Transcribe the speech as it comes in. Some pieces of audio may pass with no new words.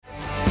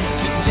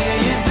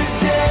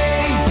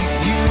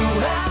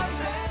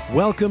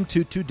Welcome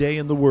to Today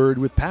in the Word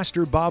with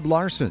Pastor Bob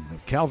Larson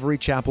of Calvary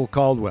Chapel,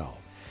 Caldwell.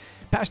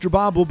 Pastor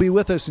Bob will be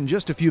with us in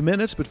just a few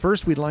minutes, but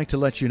first we'd like to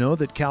let you know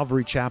that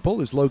Calvary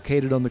Chapel is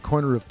located on the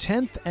corner of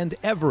 10th and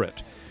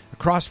Everett,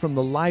 across from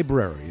the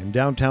library in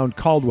downtown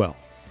Caldwell.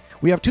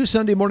 We have two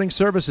Sunday morning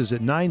services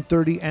at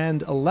 9:30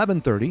 and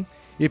 11:30.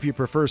 If you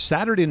prefer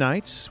Saturday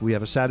nights, we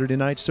have a Saturday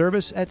night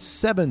service at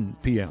 7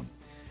 p.m.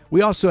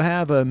 We also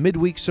have a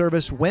midweek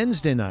service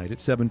Wednesday night at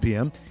 7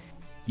 p.m.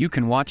 You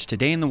can watch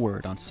Today in the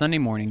Word on Sunday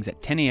mornings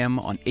at 10 a.m.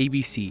 on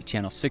ABC,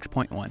 Channel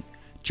 6.1.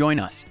 Join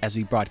us as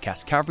we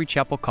broadcast Calvary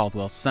Chapel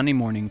Caldwell's Sunday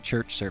morning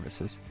church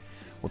services,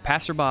 where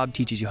Pastor Bob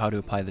teaches you how to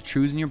apply the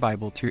truths in your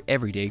Bible to your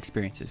everyday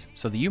experiences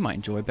so that you might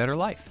enjoy a better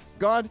life.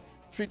 God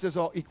treats us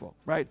all equal,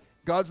 right?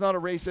 God's not a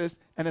racist,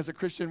 and as a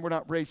Christian, we're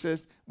not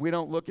racist. We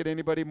don't look at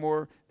anybody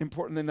more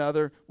important than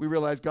another. We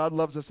realize God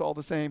loves us all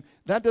the same.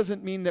 That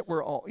doesn't mean that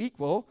we're all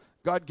equal.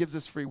 God gives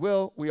us free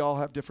will. We all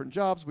have different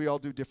jobs. We all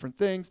do different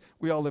things.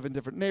 We all live in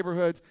different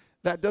neighborhoods.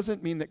 That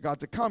doesn't mean that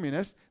God's a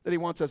communist, that he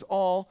wants us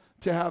all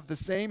to have the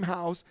same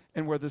house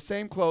and wear the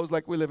same clothes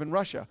like we live in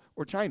Russia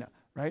or China,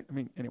 right? I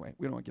mean, anyway,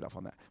 we don't want to get off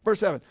on that. Verse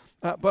 7,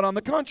 but on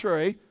the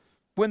contrary,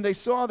 when they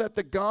saw that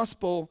the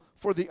gospel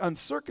for the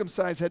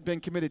uncircumcised had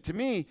been committed to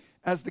me,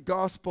 as the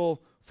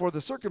gospel for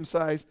the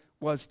circumcised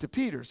was to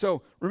Peter.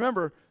 So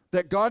remember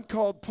that God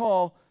called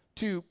Paul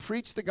to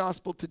preach the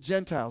gospel to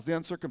Gentiles, the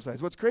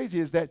uncircumcised. What's crazy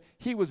is that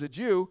he was a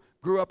Jew,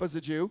 grew up as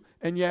a Jew,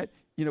 and yet,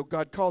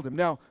 God called him.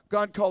 Now,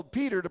 God called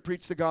Peter to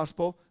preach the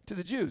gospel to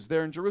the Jews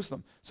there in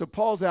Jerusalem. So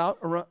Paul's out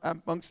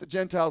amongst the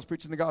Gentiles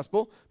preaching the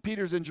gospel.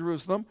 Peter's in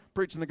Jerusalem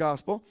preaching the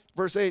gospel.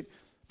 Verse 8,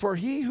 for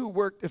he who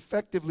worked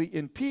effectively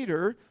in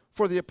Peter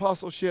for the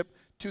apostleship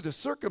to the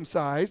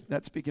circumcised,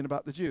 that's speaking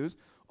about the Jews,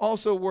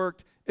 also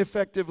worked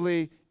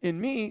effectively in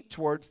me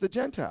towards the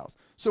Gentiles.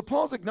 So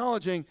Paul's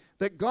acknowledging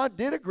that God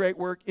did a great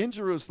work in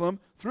Jerusalem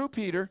through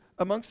Peter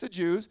amongst the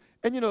Jews.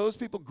 And those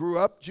people grew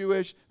up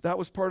Jewish. That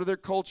was part of their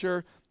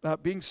culture,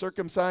 being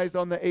circumcised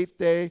on the 8th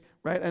day,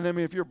 right? And I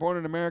mean, if you're born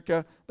in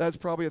America, that's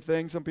probably a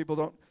thing. Some people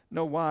don't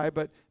know why,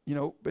 but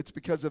it's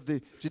because of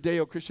the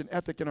Judeo-Christian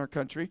ethic in our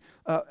country.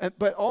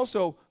 But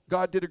also,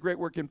 God did a great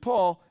work in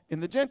Paul in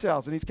the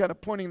Gentiles. And he's kind of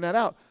pointing that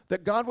out,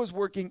 that God was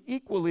working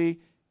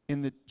equally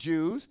in the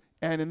Jews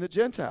and in the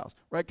Gentiles,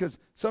 right? Because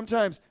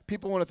sometimes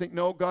people want to think,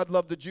 no, God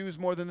loved the Jews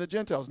more than the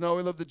Gentiles. No,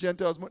 he loved the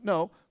Gentiles more.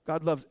 No,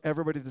 God loves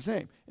everybody the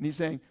same. And he's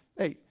saying,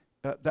 hey,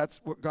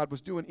 that's what God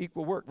was doing,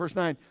 equal work. Verse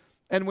 9,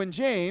 and when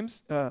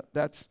James,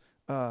 that's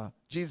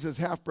Jesus'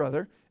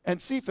 half-brother,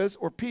 and Cephas,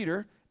 or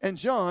Peter, and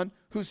John,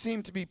 who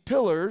seemed to be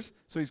pillars,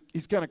 so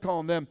he's kind of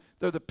calling them,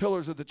 they're the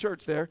pillars of the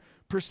church there,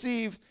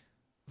 perceived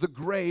the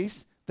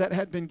grace that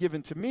had been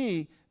given to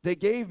me, they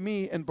gave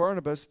me and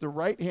Barnabas the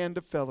right hand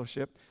of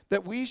fellowship,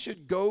 that we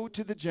should go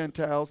to the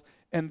Gentiles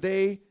and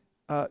they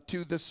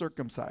to the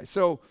circumcised.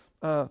 So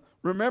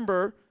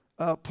remember,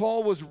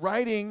 Paul was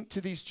writing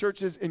to these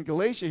churches in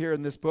Galatia here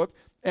in this book,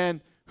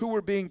 and who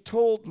were being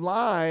told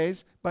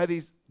lies by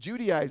these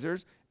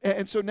Judaizers.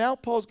 And so now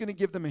Paul's going to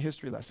give them a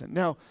history lesson.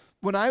 Now,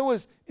 when I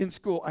was in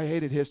school, I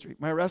hated history.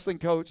 My wrestling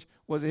coach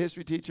was a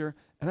history teacher,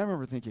 and I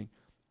remember thinking,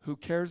 who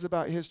cares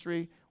about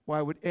history?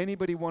 Why would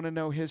anybody want to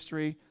know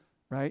history,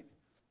 right?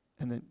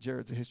 And then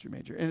Jared's a history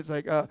major. And it's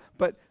like,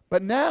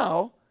 but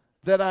now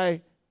that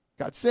I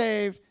got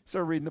saved,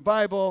 started reading the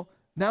Bible,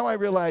 now I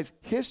realize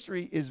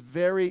history is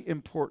very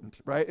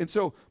important, right? And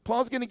so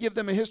Paul's going to give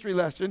them a history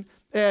lesson,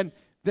 and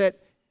that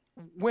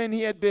when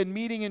he had been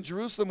meeting in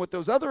Jerusalem with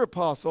those other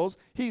apostles,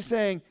 he's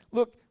saying,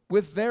 look,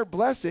 with their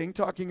blessing,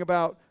 talking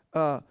about,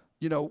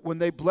 when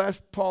they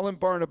blessed Paul and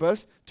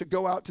Barnabas to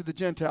go out to the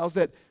Gentiles,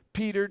 that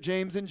Peter,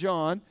 James, and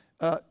John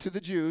to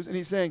the Jews, and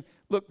he's saying,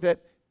 look, that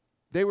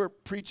they were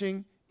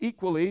preaching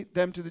equally,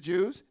 them to the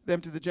Jews, them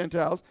to the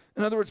Gentiles.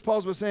 In other words,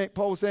 Paul was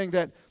saying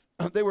that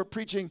they were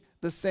preaching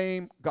the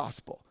same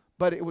gospel,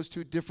 but it was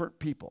to different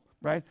people,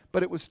 right?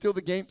 But it was still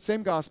the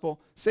same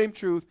gospel, same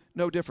truth,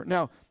 no different.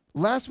 Now,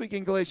 last week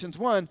in Galatians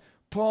 1,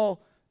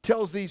 Paul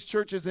tells these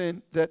churches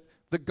that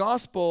the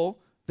gospel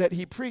that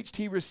he preached,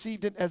 he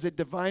received it as a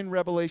divine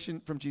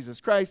revelation from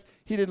Jesus Christ.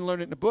 He didn't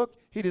learn it in a book.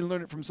 He didn't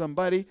learn it from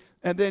somebody.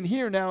 And then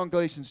here now in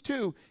Galatians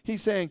 2,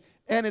 he's saying,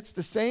 and it's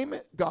the same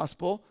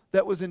gospel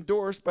that was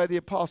endorsed by the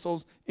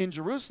apostles in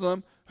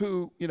Jerusalem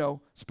who,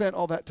 spent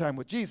all that time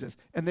with Jesus,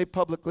 and they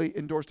publicly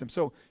endorsed him.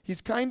 So he's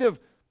kind of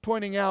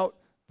pointing out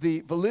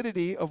the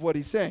validity of what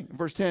he's saying. In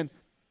verse 10,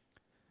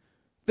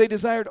 they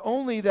desired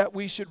only that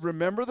we should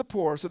remember the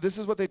poor. So this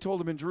is what they told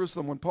him in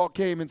Jerusalem when Paul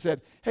came and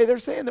said, hey, they're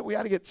saying that we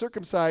ought to get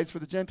circumcised for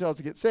the Gentiles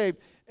to get saved.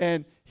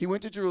 And he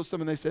went to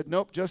Jerusalem and they said,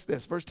 nope, just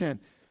this. Verse 10,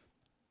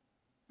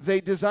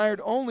 they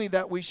desired only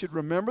that we should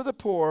remember the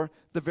poor,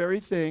 the very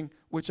thing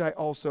which I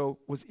also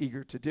was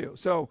eager to do.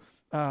 So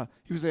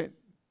he was saying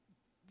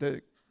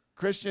the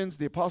Christians,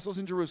 the apostles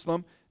in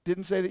Jerusalem,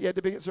 didn't say that you had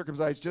to be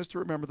circumcised just to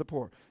remember the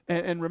poor.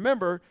 And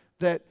remember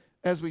that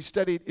as we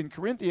studied in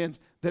Corinthians,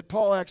 that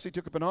Paul actually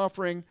took up an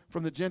offering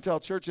from the Gentile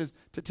churches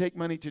to take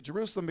money to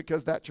Jerusalem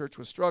because that church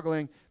was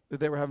struggling, that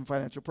they were having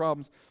financial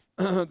problems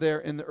there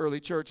in the early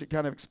church. It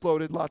kind of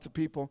exploded, lots of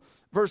people.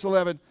 Verse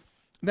 11,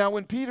 now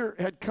when Peter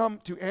had come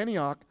to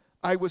Antioch,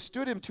 I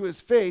withstood him to his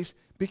face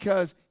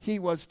because he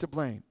was to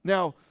blame.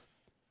 Now,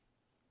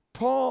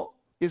 Paul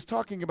is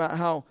talking about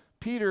how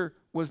Peter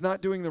was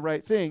not doing the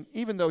right thing,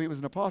 even though he was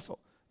an apostle,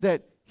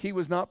 that he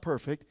was not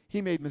perfect.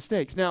 He made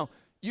mistakes. Now,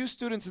 you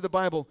students of the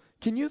Bible,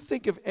 can you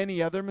think of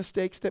any other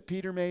mistakes that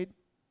Peter made?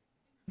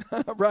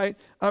 Right?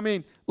 I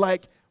mean,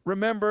 like,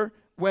 remember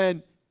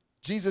when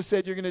Jesus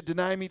said, you're going to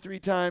deny me 3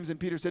 times, and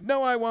Peter said,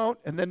 no, I won't.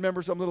 And then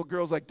remember some little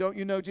girl's like, don't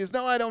you know Jesus?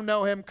 No, I don't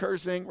know him,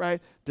 cursing,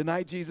 right?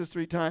 Denied Jesus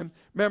 3 times.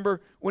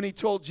 Remember when he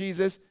told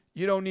Jesus,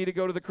 you don't need to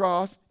go to the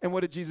cross? And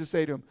what did Jesus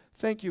say to him?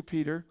 Thank you,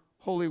 Peter,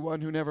 Holy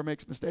One who never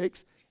makes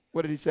mistakes.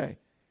 What did he say?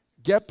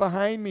 Get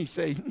behind me,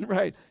 Satan,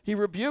 right? He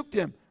rebuked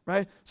him,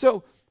 right?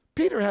 So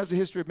Peter has a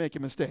history of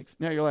making mistakes.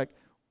 Now you're like,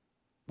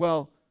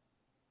 well,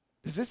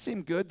 does this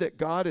seem good that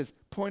God is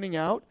pointing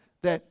out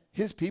that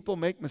his people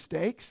make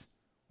mistakes?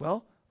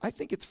 Well, I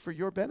think it's for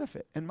your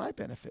benefit and my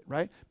benefit,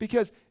 right?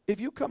 Because if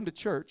you come to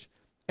church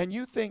and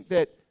you think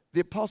that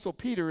the Apostle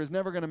Peter is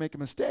never going to make a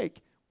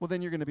mistake, well,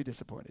 then you're going to be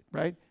disappointed,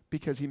 right?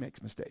 Because he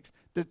makes mistakes.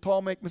 Does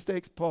Paul make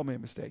mistakes? Paul made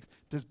mistakes.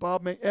 Does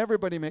Bob make?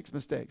 Everybody makes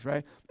mistakes,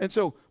 right? And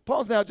so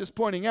Paul's now just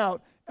pointing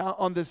out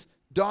on this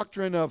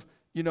doctrine of,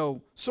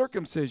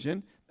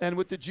 circumcision and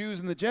with the Jews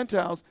and the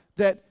Gentiles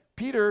that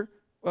Peter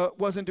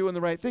wasn't doing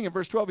the right thing. In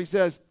verse 12, he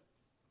said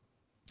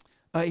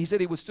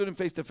he withstood him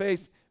face to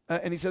face,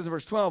 and he says in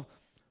verse 12,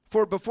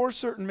 for before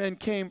certain men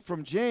came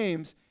from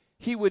James,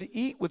 he would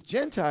eat with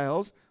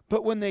Gentiles,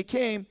 but when they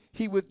came,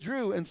 he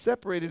withdrew and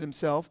separated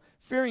himself,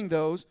 fearing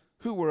those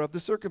who were of the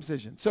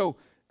circumcision. So,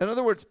 in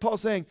other words,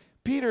 Paul's saying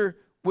Peter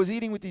was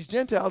eating with these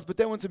Gentiles, but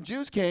then when some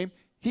Jews came,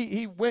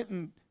 he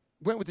went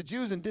with the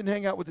Jews and didn't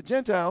hang out with the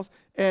Gentiles.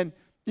 And,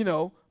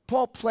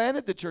 Paul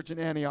planted the church in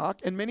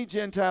Antioch, and many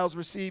Gentiles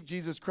received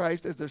Jesus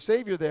Christ as their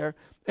Savior there.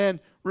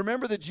 And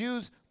remember, the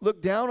Jews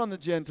looked down on the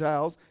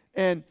Gentiles,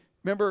 and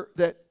remember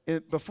that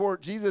before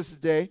Jesus'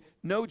 day,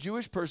 no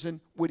Jewish person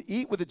would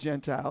eat with a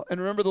Gentile. And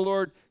remember, the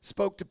Lord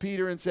spoke to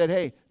Peter and said,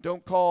 hey,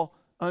 don't call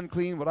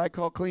unclean what I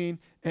call clean.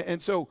 And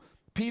so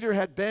Peter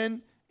had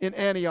been in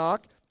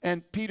Antioch,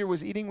 and Peter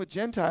was eating with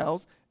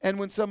Gentiles. And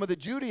when some of the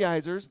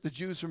Judaizers, the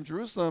Jews from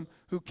Jerusalem,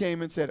 who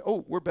came and said,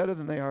 oh, we're better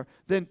than they are,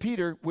 then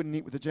Peter wouldn't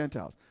eat with the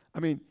Gentiles. I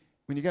mean,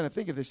 when you got to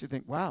think of this, you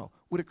think, wow,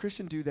 would a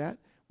Christian do that?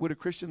 Would a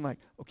Christian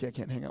okay, I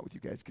can't hang out with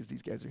you guys because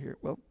these guys are here?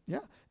 Well,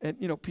 yeah. And,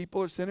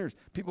 people are sinners.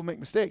 People make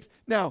mistakes.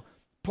 Now,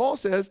 Paul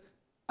says,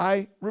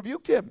 I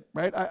rebuked him,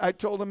 right? I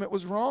told him it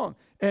was wrong.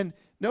 And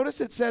notice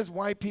it says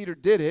why Peter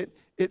did it.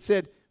 It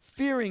said,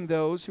 fearing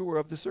those who were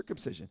of the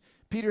circumcision.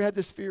 Peter had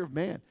this fear of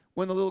man.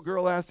 When the little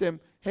girl asked him,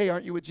 hey,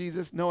 aren't you with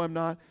Jesus? No, I'm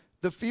not.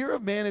 The fear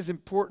of man is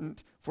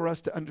important for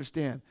us to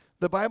understand.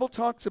 The Bible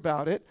talks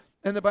about it,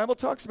 and the Bible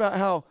talks about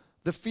how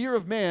the fear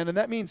of man, and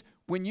that means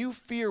when you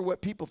fear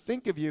what people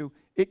think of you,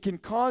 it can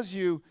cause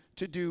you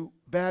to do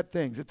bad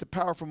things. It's a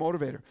powerful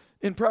motivator.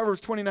 In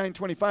Proverbs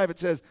 29:25, it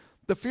says,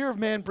 the fear of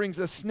man brings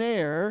a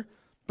snare,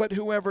 but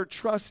whoever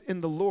trusts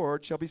in the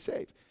Lord shall be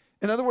saved.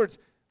 In other words,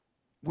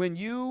 when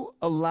you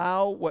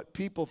allow what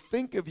people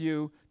think of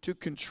you to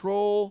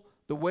control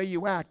the way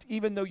you act,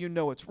 even though you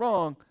know it's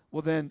wrong,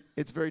 well, then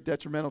it's very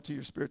detrimental to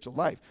your spiritual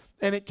life.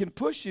 And it can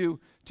push you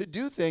to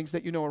do things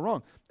that you know are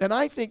wrong. And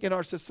I think in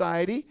our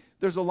society,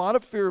 there's a lot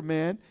of fear of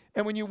man.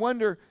 And when you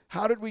wonder,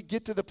 how did we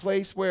get to the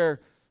place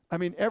where,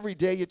 every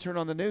day you turn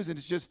on the news and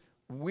it's just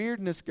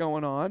weirdness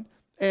going on.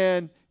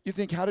 And you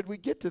think, how did we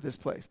get to this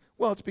place?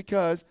 Well, it's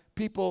because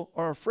people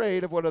are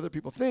afraid of what other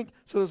people think.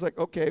 So it's like,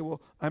 okay,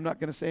 well, I'm not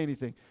going to say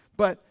anything.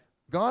 But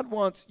God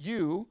wants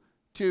you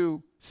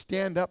to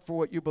stand up for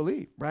what you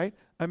believe, right?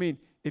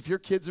 If your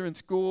kids are in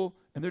school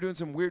and they're doing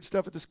some weird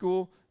stuff at the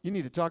school, you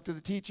need to talk to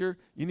the teacher.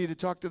 You need to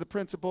talk to the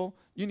principal.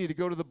 You need to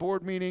go to the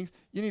board meetings.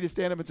 You need to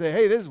stand up and say,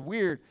 hey, this is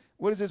weird.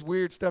 What is this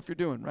weird stuff you're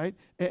doing, right?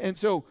 And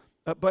so,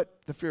 but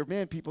the fear of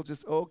man, people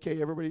just,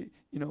 okay, everybody,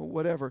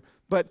 whatever.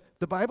 But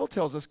the Bible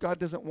tells us God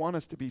doesn't want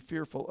us to be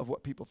fearful of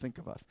what people think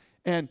of us.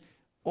 And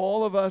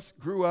all of us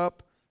grew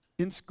up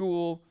in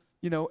school,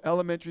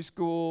 elementary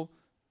school,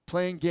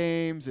 playing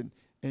games and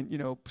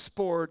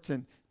sports,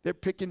 and they're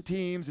picking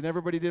teams, and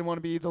everybody didn't want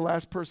to be the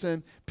last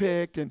person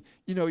picked, and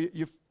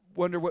you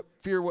wonder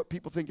what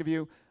people think of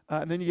you,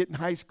 and then you get in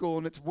high school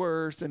and it's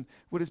worse, and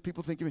what does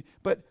people think of me?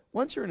 But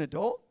once you're an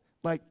adult,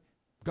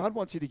 God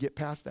wants you to get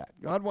past that.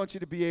 God wants you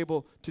to be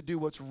able to do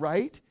what's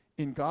right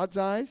in God's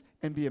eyes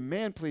and be a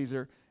man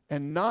pleaser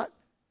and not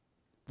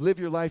live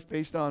your life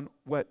based on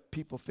what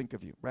people think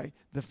of you, right?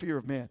 The fear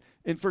of man.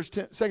 In 2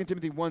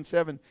 Timothy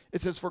 1:7,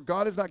 it says, for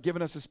God has not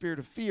given us a spirit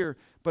of fear,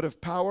 but of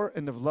power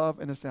and of love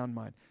and a sound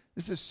mind.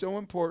 This is so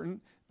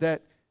important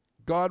that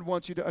God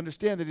wants you to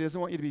understand that he doesn't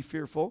want you to be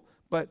fearful,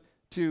 but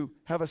to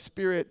have a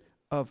spirit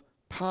of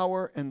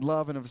power and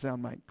love and of a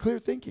sound mind. Clear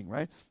thinking,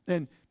 right?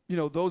 And,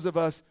 those of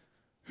us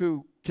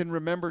who can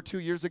remember 2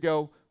 years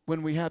ago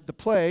when we had the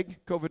plague,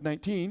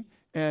 COVID-19,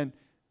 and,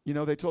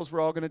 they told us we're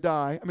all going to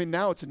die. I mean,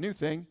 now it's a new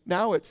thing.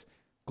 Now it's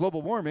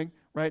global warming,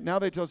 right? Now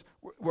they tell us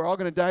we're all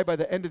going to die by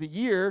the end of the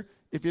year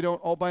if you don't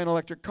all buy an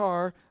electric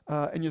car.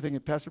 And you're thinking,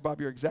 Pastor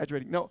Bob, you're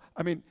exaggerating. No,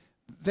 I mean,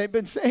 they've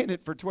been saying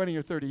it for 20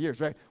 or 30 years,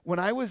 right? When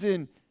I was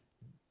in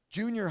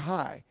junior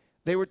high,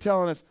 they were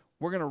telling us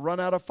we're going to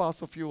run out of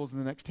fossil fuels in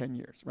the next 10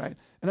 years, right?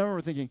 And I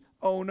remember thinking,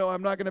 oh, no,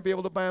 I'm not going to be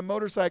able to buy a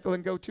motorcycle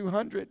and go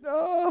 200.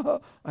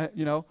 Oh,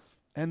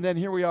 and then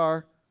here we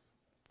are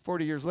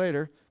 40 years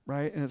later,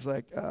 right? And it's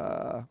like,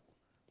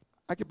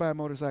 I could buy a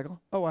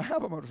motorcycle. Oh, I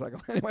have a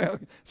motorcycle. Anyway,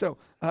 okay. So,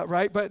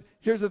 right? But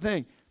here's the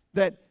thing,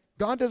 that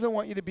God doesn't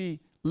want you to be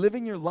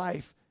living your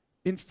life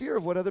in fear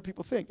of what other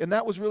people think. And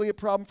that was really a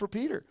problem for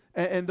Peter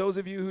and those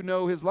of you who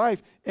know his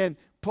life. And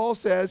Paul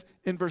says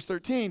in verse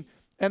 13,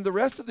 and the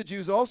rest of the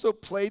Jews also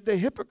played the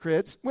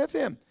hypocrites with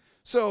him,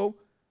 so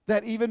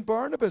that even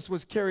Barnabas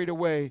was carried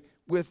away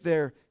with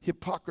their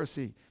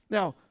hypocrisy.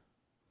 Now,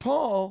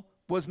 Paul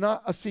was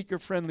not a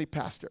seeker-friendly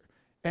pastor,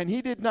 and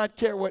he did not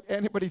care what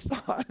anybody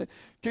thought.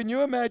 Can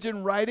you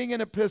imagine writing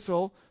an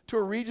epistle to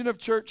a region of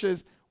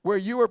churches where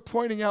you are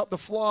pointing out the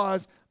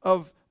flaws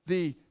of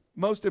the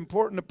most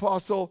important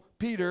apostle,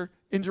 Peter,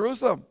 in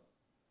Jerusalem?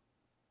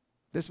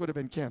 This would have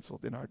been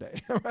canceled in our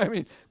day. I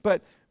mean,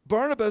 but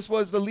Barnabas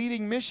was the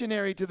leading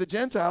missionary to the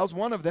Gentiles,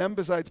 one of them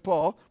besides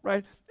Paul,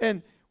 right?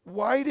 And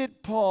why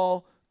did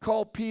Paul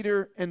call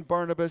Peter and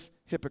Barnabas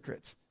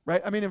hypocrites,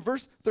 right? I mean, in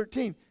verse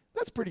 13,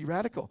 that's pretty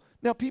radical.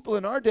 Now, people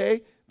in our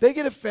day, they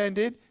get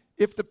offended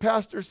if the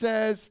pastor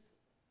says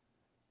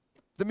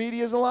the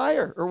media is a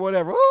liar or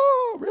whatever.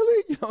 Oh,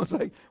 really? It's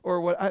like, or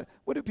what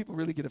do people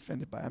really get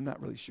offended by? I'm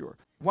not really sure.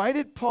 Why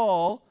did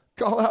Paul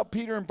call out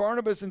Peter and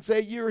Barnabas and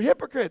say, you're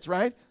hypocrites,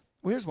 right?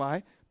 Well, here's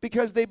why.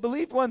 Because they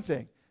believed one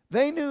thing.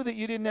 They knew that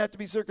you didn't have to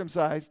be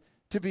circumcised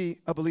to be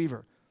a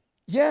believer.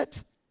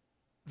 Yet,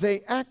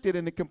 they acted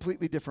in a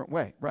completely different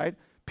way, right?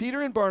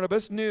 Peter and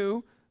Barnabas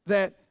knew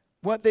that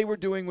what they were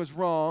doing was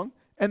wrong,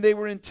 and they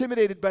were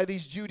intimidated by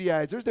these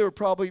Judaizers. They were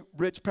probably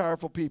rich,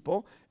 powerful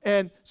people,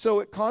 and so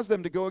it caused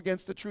them to go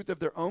against the truth of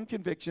their own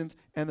convictions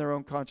and their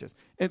own conscience.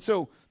 And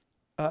so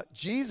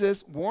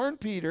Jesus warned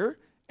Peter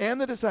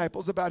and the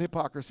disciples about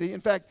hypocrisy.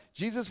 In fact,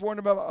 Jesus warned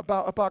them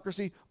about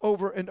hypocrisy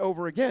over and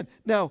over again.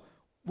 Now,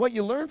 what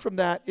you learn from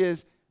that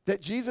is that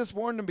Jesus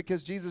warned them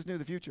because Jesus knew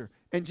the future.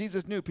 And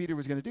Jesus knew Peter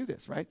was going to do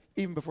this, right?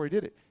 Even before he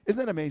did it. Isn't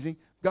that amazing?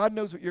 God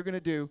knows what you're going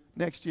to do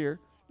next year,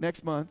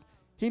 next month.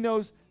 He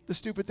knows the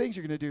stupid things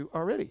you're going to do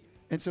already.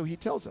 And so he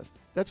tells us.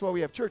 That's why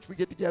we have church. We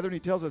get together and he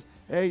tells us,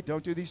 hey,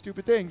 don't do these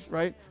stupid things,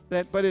 right?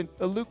 But in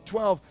Luke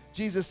 12,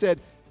 Jesus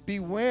said,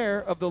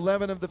 beware of the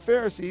leaven of the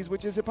Pharisees,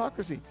 which is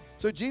hypocrisy.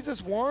 So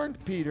Jesus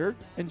warned Peter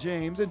and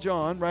James and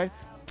John, right?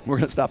 We're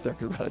going to stop there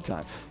because we're out of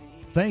time.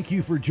 Thank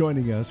you for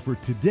joining us for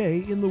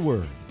Today in the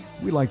Word.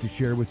 We'd like to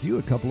share with you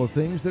a couple of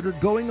things that are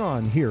going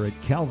on here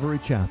at Calvary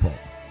Chapel.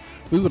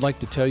 We would like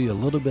to tell you a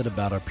little bit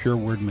about our Pure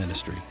Word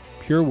ministry.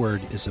 Pure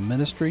Word is a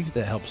ministry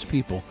that helps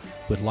people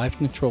with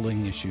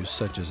life-controlling issues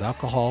such as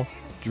alcohol,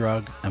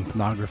 drug, and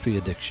pornography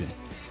addiction.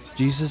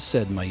 Jesus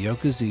said, my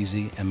yoke is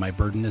easy and my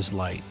burden is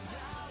light.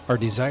 Our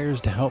desire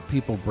is to help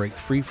people break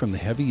free from the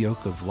heavy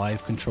yoke of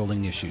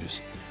life-controlling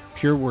issues.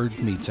 Pure Word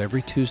meets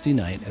every Tuesday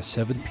night at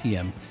 7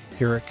 p.m.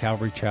 here at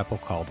Calvary Chapel,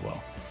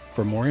 Caldwell.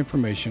 For more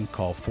information,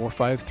 call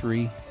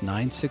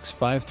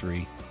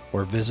 453-9653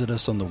 or visit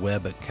us on the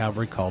web at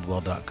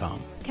calvarycaldwell.com.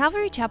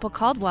 Calvary Chapel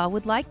Caldwell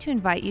would like to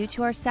invite you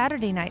to our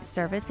Saturday night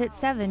service at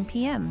 7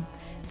 p.m.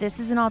 This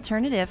is an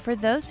alternative for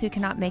those who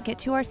cannot make it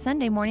to our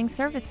Sunday morning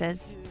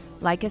services.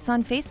 Like us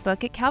on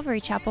Facebook at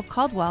Calvary Chapel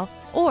Caldwell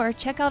or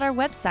check out our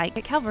website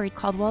at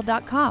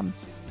calvarycaldwell.com.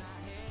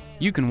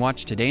 You can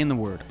watch Today in the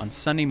Word on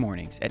Sunday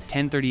mornings at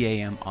 10:30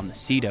 a.m. on the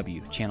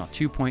CW, Channel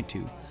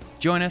 2.2.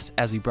 Join us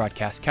as we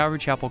broadcast Calvary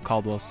Chapel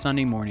Caldwell's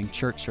Sunday morning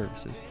church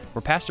services,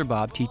 where Pastor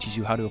Bob teaches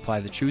you how to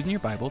apply the truth in your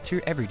Bible to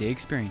your everyday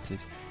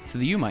experiences so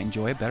that you might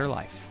enjoy a better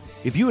life.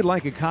 If you would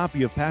like a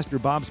copy of Pastor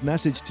Bob's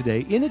message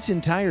today in its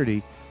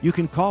entirety, you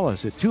can call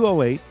us at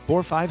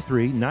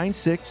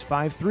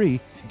 208-453-9653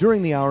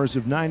 during the hours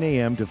of 9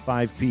 a.m. to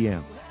 5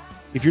 p.m.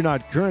 If you're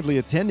not currently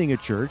attending a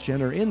church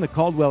and are in the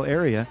Caldwell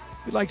area,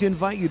 we'd like to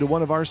invite you to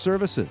one of our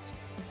services.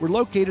 We're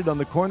located on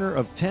the corner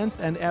of 10th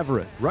and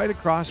Everett, right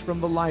across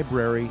from the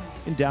library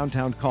in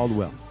downtown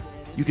Caldwell.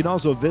 You can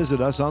also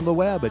visit us on the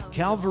web at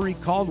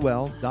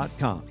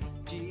calvarycaldwell.com.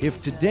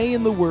 If Today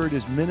in the Word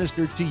is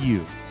ministered to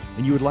you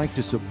and you would like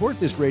to support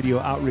this radio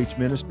outreach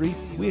ministry,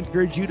 we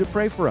encourage you to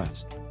pray for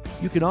us.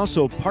 You can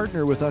also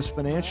partner with us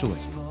financially.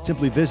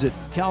 Simply visit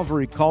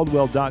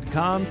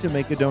calvarycaldwell.com to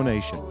make a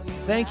donation.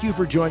 Thank you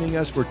for joining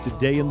us for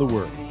Today in the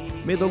Word.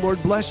 May the Lord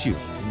bless you,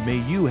 and may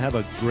you have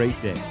a great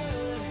day.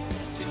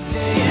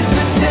 Today is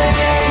the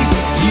day.